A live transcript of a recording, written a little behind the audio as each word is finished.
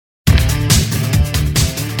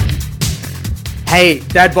Hey,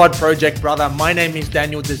 Dad Bod Project brother, my name is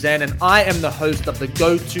Daniel Dezan and I am the host of the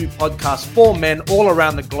go-to podcast for men all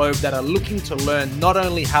around the globe that are looking to learn not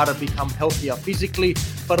only how to become healthier physically,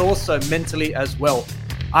 but also mentally as well.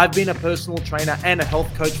 I've been a personal trainer and a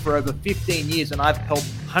health coach for over 15 years and I've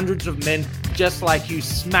helped hundreds of men just like you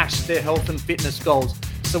smash their health and fitness goals.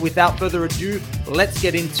 So without further ado, let's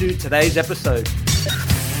get into today's episode.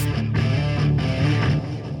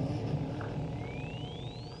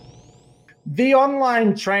 The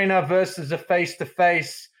online trainer versus a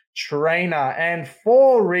face-to-face trainer, and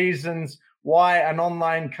 4 reasons why an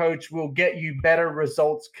online coach will get you better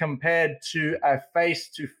results compared to a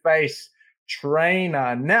face-to-face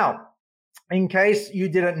trainer. Now, in case you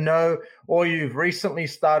didn't know or you've recently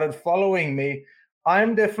started following me,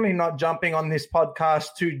 I'm definitely not jumping on this podcast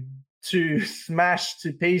to smash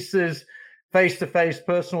to pieces face-to-face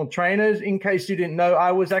personal trainers. In case you didn't know,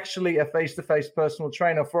 I was actually a face-to-face personal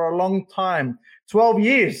trainer for a long time, 12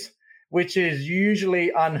 years, which is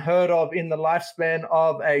usually unheard of in the lifespan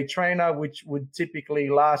of a trainer, which would typically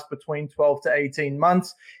last between 12 to 18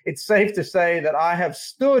 months. It's safe to say that I have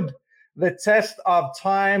stood the test of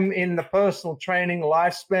time in the personal training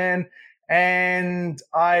lifespan, and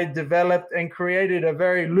I developed and created a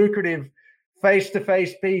very lucrative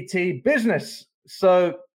face-to-face PT business.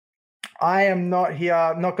 So I am not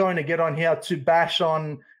going to get on here to bash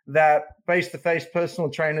on that face-to-face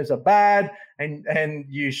personal trainers are bad and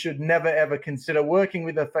you should never, ever consider working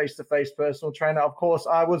with a face-to-face personal trainer. Of course,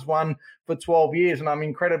 I was one for 12 years and I'm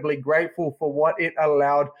incredibly grateful for what it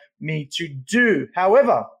allowed me to do.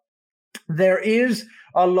 However, there is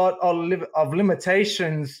a lot of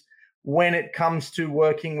limitations when it comes to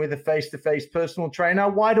working with a face-to-face personal trainer.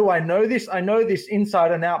 Why do I know this? I know this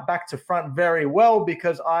inside and out, back to front very well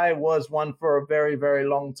because I was one for a very, very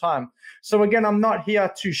long time. So again, I'm not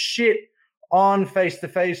here to shit on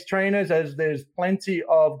face-to-face trainers, as there's plenty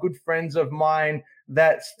of good friends of mine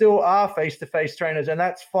that still are face-to-face trainers, and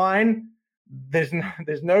that's fine. There's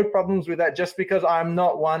no problems with that. Just because I'm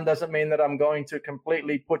not one doesn't mean that I'm going to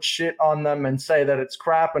completely put shit on them and say that it's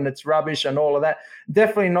crap and it's rubbish and all of that.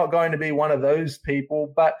 Definitely not going to be one of those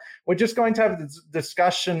people, but we're just going to have this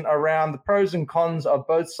discussion around the pros and cons of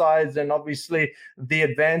both sides and obviously the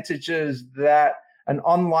advantages that an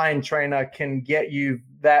online trainer can get you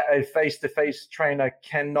that a face-to-face trainer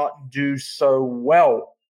cannot do so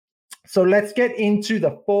well. So let's get into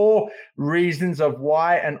the 4 reasons of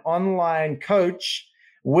why an online coach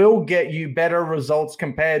will get you better results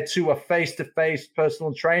compared to a face-to-face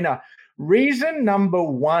personal trainer. Reason number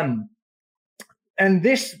 1, and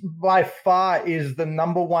this by far is the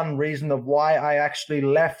number 1 reason of why I actually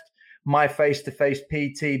left my face-to-face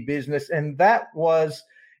PT business, and that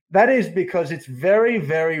is because it's very,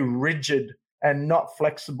 very rigid and not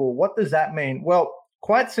flexible. What does that mean? Well,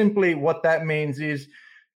 quite simply, what that means is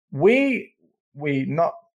I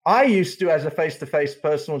used to, as a face-to-face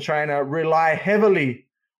personal trainer, rely heavily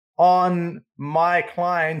on my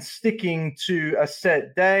clients sticking to a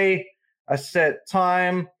set day, a set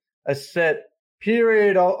time, a set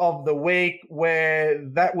period of the week where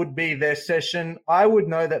that would be their session. I would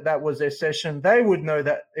know that that was their session. They would know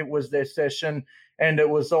that it was their session, and it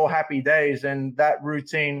was all happy days, and that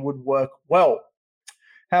routine would work well.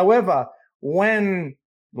 However, when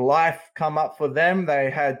life come up for them, they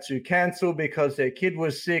had to cancel because their kid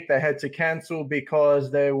was sick. They had to cancel because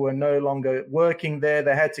they were no longer working there.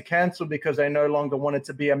 They had to cancel because they no longer wanted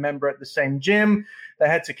to be a member at the same gym. They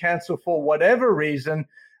had to cancel for whatever reason.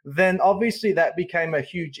 Then obviously that became a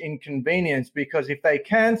huge inconvenience, because if they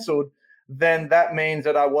canceled, then that means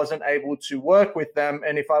that I wasn't able to work with them.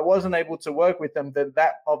 And if I wasn't able to work with them, then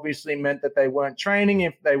that obviously meant that they weren't training.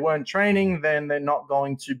 If they weren't training, then they're not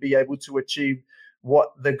going to be able to achieve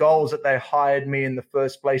what the goals that they hired me in the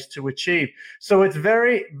first place to achieve. So it's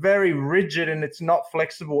very, very rigid and it's not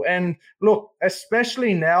flexible. And look,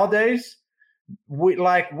 especially nowadays, we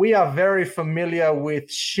are very familiar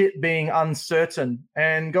with shit being uncertain,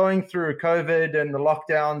 and going through COVID and the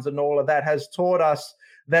lockdowns and all of that has taught us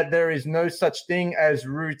that there is no such thing as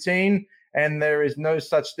routine, and there is no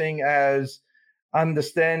such thing as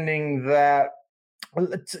understanding that,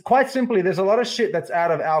 quite simply, there's a lot of shit that's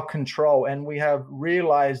out of our control. And we have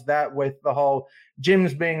realized that with the whole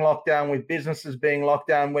gyms being locked down, with businesses being locked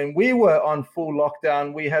down. When we were on full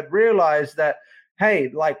lockdown, we had realized that, hey,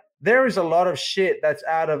 there is a lot of shit that's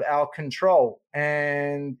out of our control.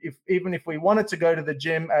 And even if we wanted to go to the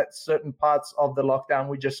gym at certain parts of the lockdown,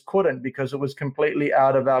 we just couldn't, because it was completely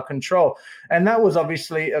out of our control. And that was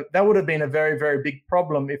obviously, that would have been a very, very big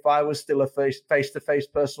problem if I was still a face-to-face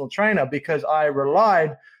personal trainer, because I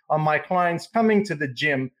relied on my clients coming to the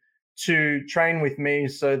gym to train with me.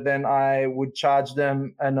 So then I would charge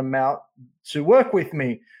them an amount to work with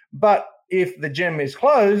me. But if the gym is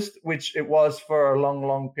closed, which it was for a long,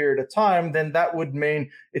 long period of time, then that would mean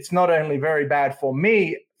it's not only very bad for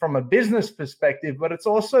me from a business perspective, but it's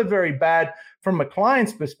also very bad from a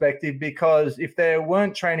client's perspective, because if they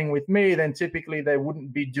weren't training with me, then typically they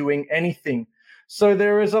wouldn't be doing anything. So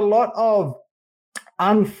there is a lot of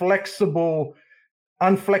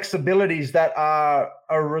unflexibilities that are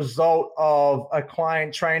a result of a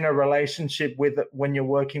client-trainer relationship with when you're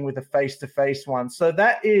working with a face-to-face one. So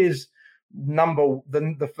that is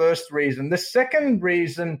the first reason. The second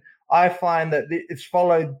reason I find that it's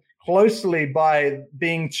followed closely by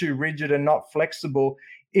being too rigid and not flexible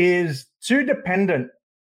is too dependent.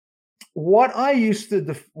 What I used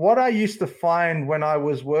to find when I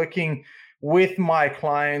was working with my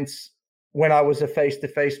clients, when I was a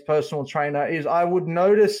face-to-face personal trainer, is I would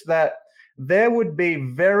notice that there would be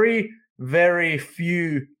very, very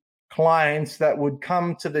few clients that would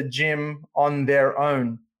come to the gym on their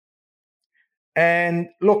own. And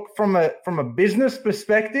look, from a business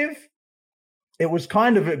perspective, it was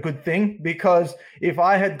kind of a good thing, because if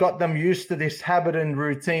I had got them used to this habit and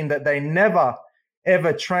routine that they never,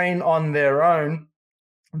 ever train on their own,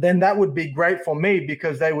 then that would be great for me,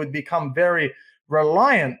 because they would become very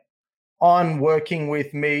reliant on working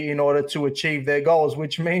with me in order to achieve their goals,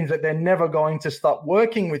 which means that they're never going to stop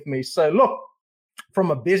working with me. So look,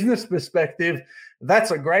 from a business perspective,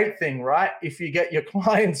 that's a great thing, right? If you get your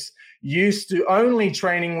clients used to only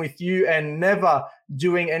training with you and never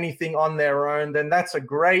doing anything on their own, then that's a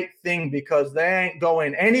great thing, because they ain't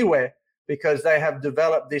going anywhere, because they have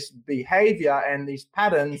developed this behavior and these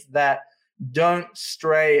patterns that don't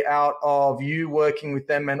stray out of you working with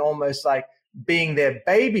them and almost like being their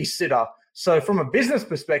babysitter. So from a business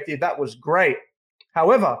perspective, that was great.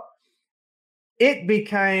 However, it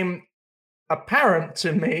became apparent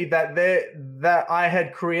to me that I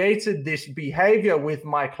had created this behavior with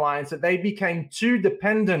my clients, that they became too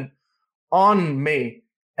dependent on me.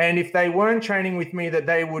 And if they weren't training with me, that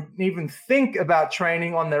they would even think about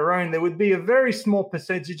training on their own. There would be a very small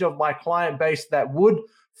percentage of my client base that would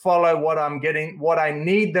follow what I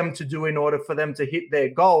need them to do in order for them to hit their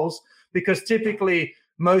goals, because typically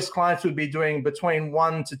most clients would be doing between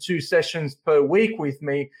 1 to 2 sessions per week with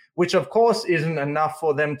me, which of course isn't enough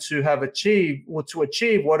for them to have achieved or to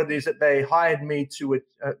achieve what it is that they hired me to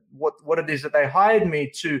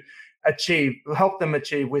achieve, help them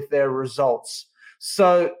achieve with their results.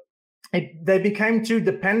 So they became too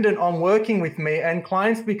dependent on working with me, and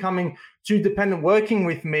clients becoming too dependent working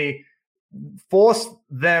with me forced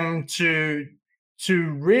them to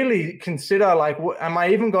really consider, like, am I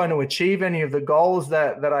even going to achieve any of the goals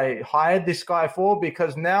that I hired this guy for?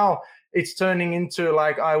 Because now it's turning into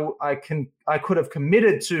like I could have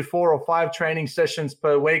committed to 4 or 5 training sessions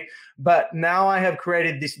per week, but now I have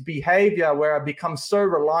created this behavior where I become so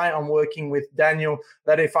reliant on working with Daniel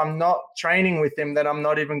that if I'm not training with him, then I'm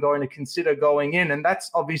not even going to consider going in. And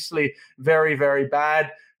that's obviously very, very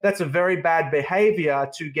bad. That's a very bad behavior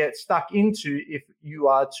to get stuck into if you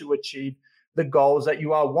are to achieve the goals that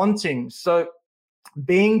you are wanting. So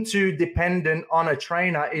being too dependent on a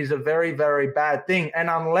trainer is a very, very bad thing. And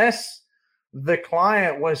unless the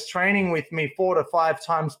client was training with me 4 to 5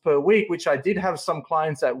 times per week, which I did have some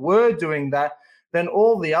clients that were doing that, then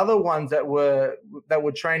all the other ones that were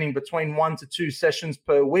training between 1 to 2 sessions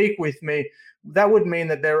per week with me, that would mean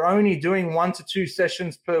that they're only doing 1 to 2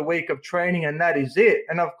 sessions per week of training, and that is it.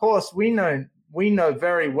 And of course, we know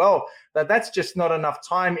very well that that's just not enough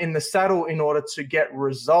time in the saddle in order to get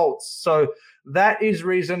results. So that is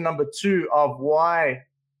reason number 2 of why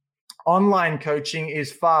online coaching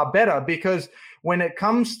is far better, because when it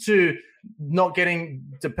comes to not getting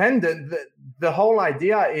dependent, the whole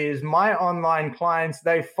idea is my online clients,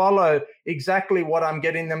 they follow exactly what I'm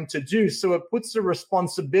getting them to do. So it puts the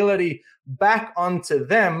responsibility back onto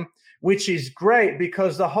them, which is great,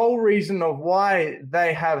 because the whole reason of why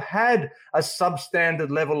they have had a substandard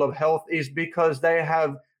level of health is because they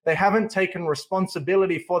haven't taken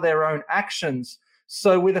responsibility for their own actions.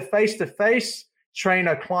 So with a face-to-face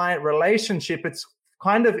trainer-client relationship, it's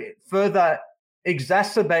kind of further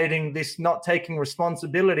exacerbating this not taking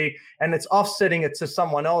responsibility, and it's offsetting it to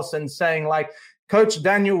someone else and saying, like, Coach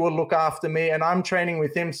Daniel will look after me and I'm training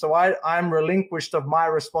with him, so I'm relinquished of my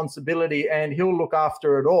responsibility and he'll look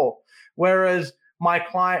after it all. Whereas my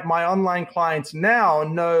online clients now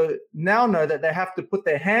know that they have to put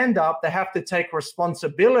their hand up, they have to take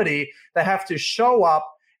responsibility, they have to show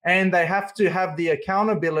up, and they have to have the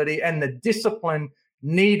accountability and the discipline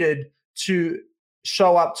needed to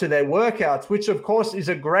show up to their workouts, which of course is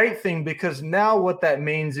a great thing, because now what that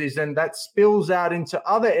means is, and that spills out into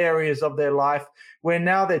other areas of their life, where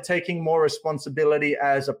now they're taking more responsibility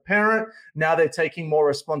as a parent. Now they're taking more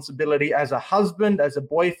responsibility as a husband, as a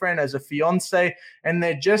boyfriend, as a fiance, and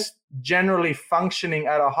they're just generally functioning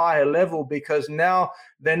at a higher level, because now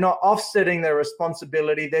they're not offsetting their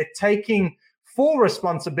responsibility. They're taking full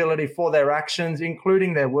responsibility for their actions,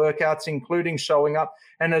 including their workouts, including showing up.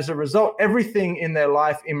 And as a result, everything in their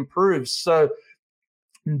life improves. So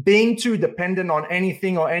being too dependent on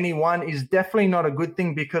anything or anyone is definitely not a good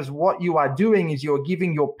thing, because what you are doing is you're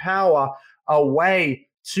giving your power away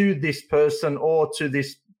to this person or to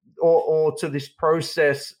this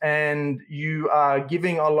process, and you are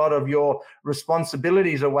giving a lot of your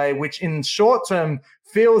responsibilities away, which in short term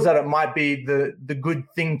feels that it might be the good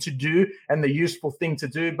thing to do and the useful thing to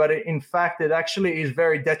do, but in fact it actually is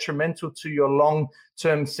very detrimental to your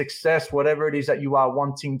long-term success, whatever it is that you are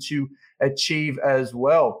wanting to achieve as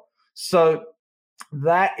well. So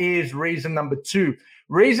that is reason number 2.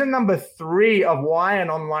 Reason number 3 of why an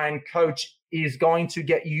online coach is going to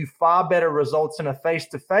get you far better results than a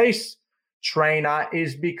face-to-face trainer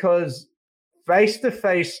is because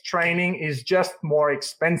face-to-face training is just more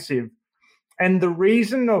expensive. And the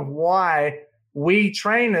reason of why we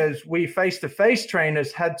face-to-face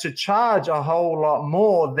trainers had to charge a whole lot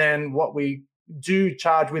more than what we do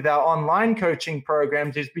charge with our online coaching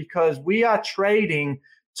programs is because we are trading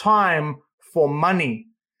time for money.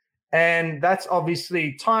 And that's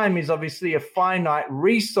time is obviously a finite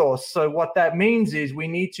resource. So what that means is we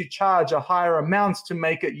need to charge a higher amount to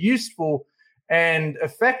make it useful and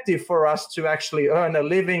effective for us to actually earn a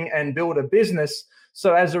living and build a business.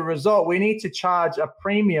 So as a result, we need to charge a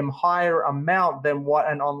premium higher amount than what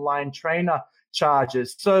an online trainer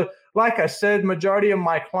charges. So like I said, majority of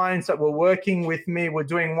my clients that were working with me were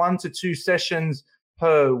doing 1 to 2 sessions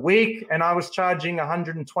per week, and I was charging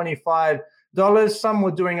 $125. Some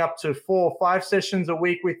were doing up to 4 or 5 sessions a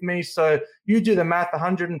week with me. So you do the math,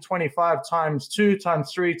 125 times 2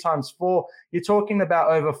 times 3 times 4, you're talking about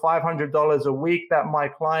over $500 a week that my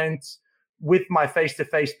clients with my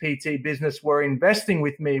face-to-face PT business were investing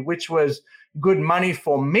with me, which was good money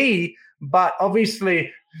for me. But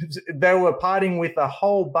obviously they were parting with a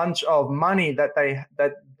whole bunch of money that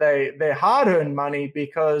their hard-earned money,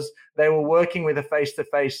 because they were working with a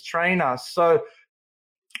face-to-face trainer. So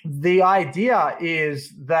the idea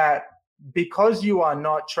is that because you are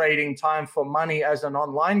not trading time for money as an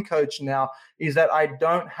online coach now, is that I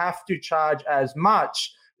don't have to charge as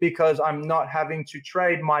much, because I'm not having to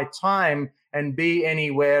trade my time and be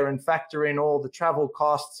anywhere and factor in all the travel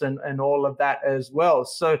costs and all of that as well.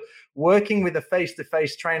 So working with a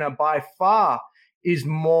face-to-face trainer by far is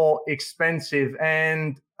more expensive.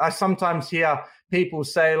 And I sometimes hear people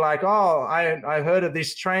say like, oh, I heard of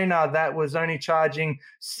this trainer that was only charging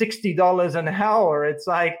 $60 an hour. It's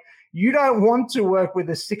like, you don't want to work with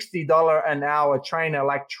a $60 an hour trainer.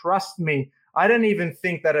 Like, trust me, I don't even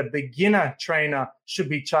think that a beginner trainer should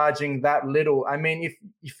be charging that little. I mean,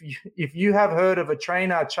 if you have heard of a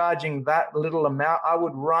trainer charging that little amount, I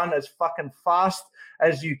would run as fucking fast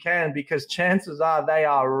as you can, because chances are they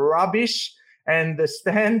are rubbish, and the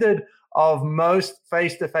standard of most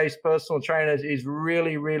face-to-face personal trainers is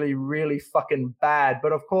really, really, really fucking bad.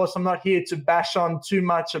 But of course, I'm not here to bash on too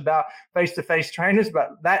much about face-to-face trainers,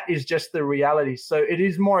 but that is just the reality. So it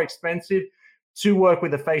is more expensive to work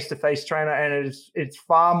with a face-to-face trainer, and it's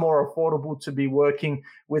far more affordable to be working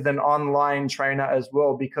with an online trainer as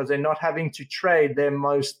well, because they're not having to trade their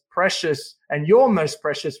most precious and your most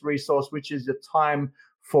precious resource, which is the time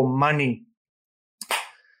for money.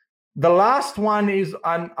 The last one is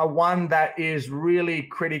a one that is really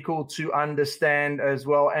critical to understand as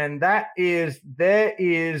well, and that is there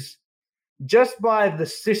is, just by the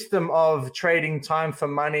system of trading time for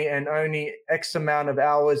money and only X amount of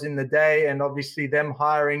hours in the day, and obviously them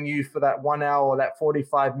hiring you for that 1 hour or that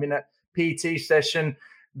 45-minute PT session,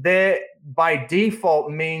 there by default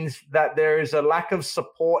means that there is a lack of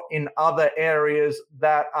support in other areas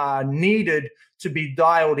that are needed to be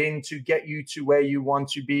dialed in to get you to where you want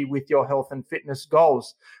to be with your health and fitness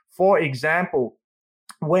goals. For example,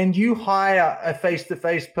 when you hire a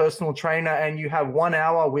face-to-face personal trainer and you have 1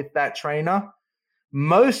 hour with that trainer,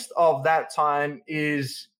 most of that time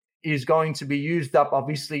is going to be used up,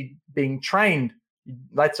 obviously being trained.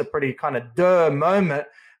 That's a pretty kind of moment,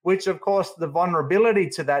 which of course the vulnerability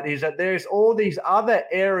to that is that there's all these other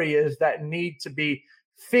areas that need to be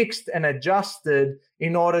fixed and adjusted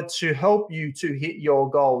in order to help you to hit your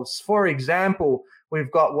goals. For example,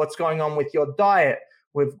 we've got what's going on with your diet.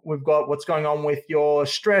 We've got what's going on with your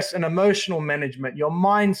stress and emotional management, your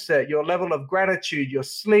mindset, your level of gratitude, your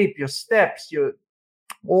sleep, your steps,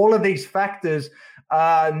 all of these factors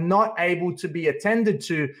are not able to be attended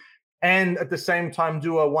to. And at the same time,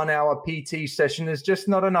 do a 1 hour PT session. There's just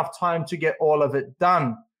not enough time to get all of it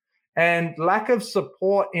done. And lack of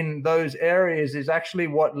support in those areas is actually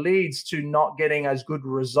what leads to not getting as good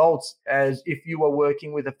results as if you were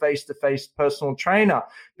working with a face-to-face personal trainer,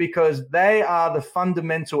 because they are the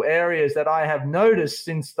fundamental areas that I have noticed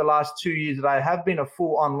since the last 2 years that I have been a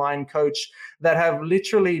full online coach that have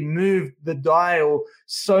literally moved the dial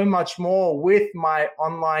so much more with my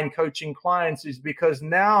online coaching clients, is because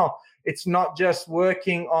now it's not just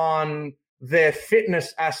working on their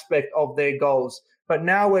fitness aspect of their goals, but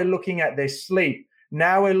now we're looking at their sleep.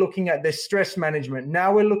 Now we're looking at their stress management.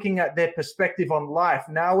 Now we're looking at their perspective on life.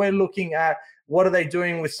 Now we're looking at what are they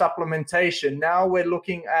doing with supplementation. Now we're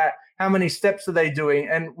looking at how many steps are they doing.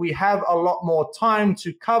 And we have a lot more time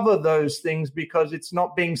to cover those things because it's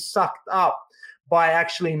not being sucked up by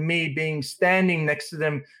actually me being standing next to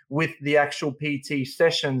them with the actual PT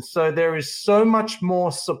session. So there is so much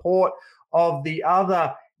more support of the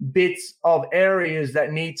other bits of areas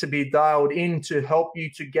that need to be dialed in to help you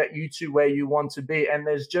to get you to where you want to be. And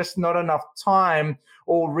there's just not enough time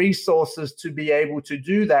or resources to be able to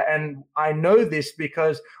do that. And I know this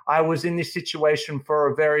because I was in this situation for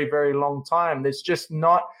a very, very long time.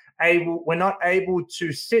 We're not able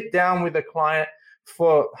to sit down with a client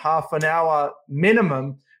for half an hour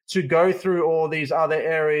minimum to go through all these other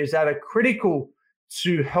areas that are critical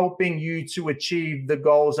to helping you to achieve the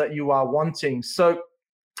goals that you are wanting. So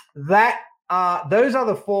those are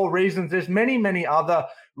the 4 reasons. There's many, many other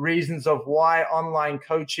reasons of why online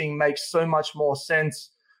coaching makes so much more sense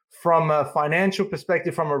from a financial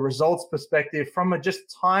perspective, from a results perspective, from a just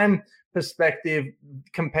time perspective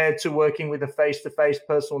compared to working with a face-to-face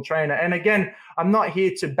personal trainer. And again, I'm not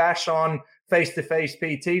here to bash on face-to-face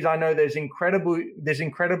PTs. I know there's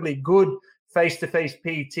incredibly good face-to-face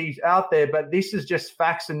PTs out there, but this is just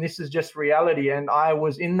facts and this is just reality. And I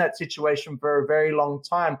was in that situation for a very long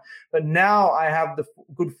time. But now I have the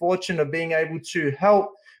good fortune of being able to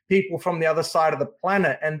help people from the other side of the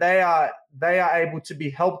planet, and they are able to be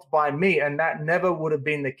helped by me. And that never would have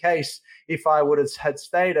been the case if I would have had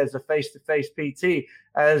stayed as a face-to-face PT.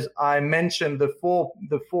 As I mentioned, the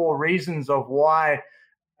four reasons of why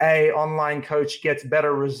a online coach gets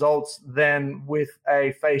better results than with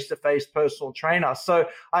a face-to-face personal trainer. So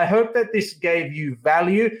I hope that this gave you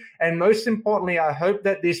value. And most importantly, I hope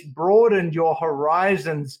that this broadened your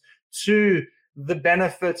horizons to the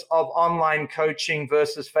benefits of online coaching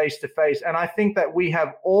versus face-to-face. And I think that we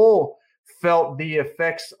have all felt the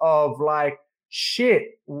effects of like,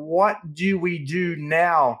 shit, what do we do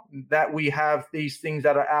now that we have these things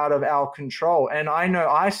that are out of our control? And I know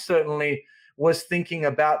I certainly was thinking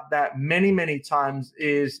about that many, many times,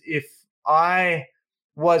 is if I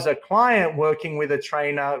was a client working with a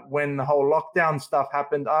trainer when the whole lockdown stuff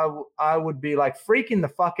happened, I would be like freaking the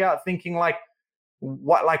fuck out thinking like,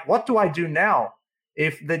 what do I do now?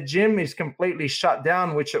 If the gym is completely shut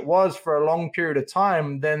down, which it was for a long period of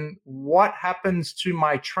time, then what happens to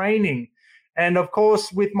my training? And of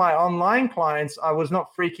course, with my online clients, I was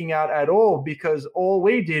not freaking out at all, because all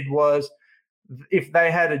we did was, if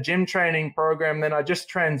they had a gym training program, then I just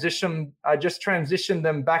transitioned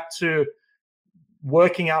them back to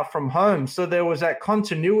working out from home. So there was that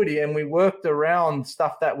continuity, and we worked around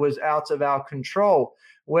stuff that was out of our control.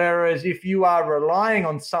 Whereas if you are relying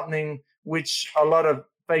on something, which a lot of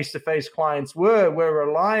face-to-face clients we're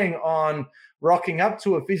relying on rocking up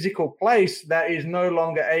to a physical place that is no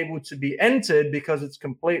longer able to be entered because it's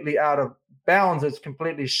completely out of bounds, it's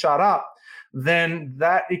completely shut up, then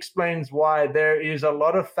that explains why there is a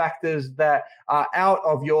lot of factors that are out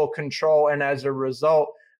of your control. And as a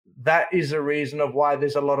result, that is a reason of why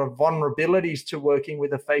there's a lot of vulnerabilities to working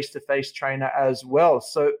with a face-to-face trainer as well.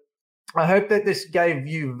 So I hope that this gave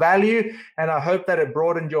you value, and I hope that it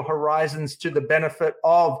broadened your horizons to the benefit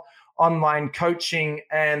of online coaching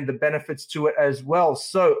and the benefits to it as well.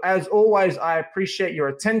 So as always, I appreciate your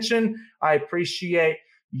attention. I appreciate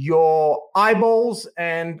your eyeballs,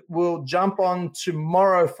 and we'll jump on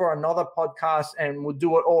tomorrow for another podcast, and we'll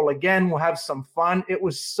do it all again. We'll have some fun. It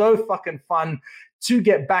was so fucking fun to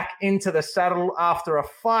get back into the saddle after a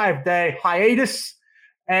 5-day hiatus.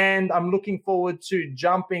 And I'm looking forward to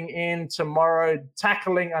jumping in tomorrow,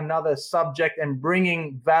 tackling another subject and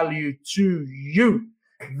bringing value to you.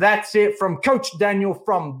 That's it from Coach Daniel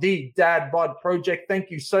from the Dad Bod Project.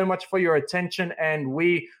 Thank you so much for your attention, and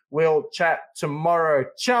we will chat tomorrow.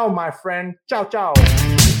 Ciao, my friend. Ciao, ciao.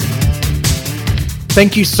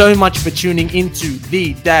 Thank you so much for tuning into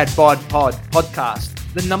the Dad Bod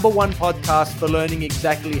podcast, the number one podcast for learning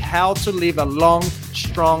exactly how to live a long,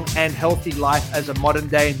 strong, and healthy life as a modern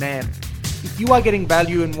day man. If you are getting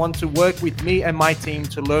value and want to work with me and my team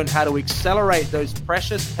to learn how to accelerate those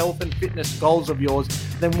precious health and fitness goals of yours,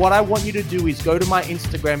 then what I want you to do is go to my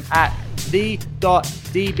Instagram at the.db.project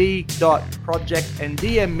and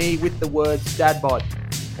DM me with the words DadBod.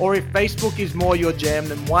 Or if Facebook is more your jam,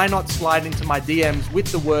 then why not slide into my DMs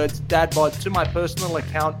with the words DadBod to my personal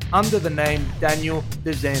account under the name Daniel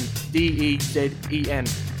Dezen, Dezen.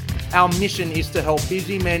 Our mission is to help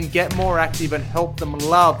busy men get more active and help them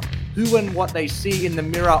love who and what they see in the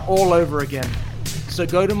mirror all over again. So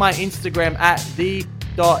go to my Instagram at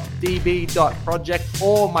the.db.project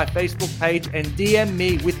or my Facebook page and DM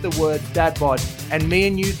me with the words DadBod, and me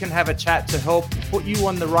and you can have a chat to help put you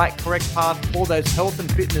on the correct path for those health and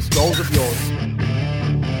fitness goals of yours.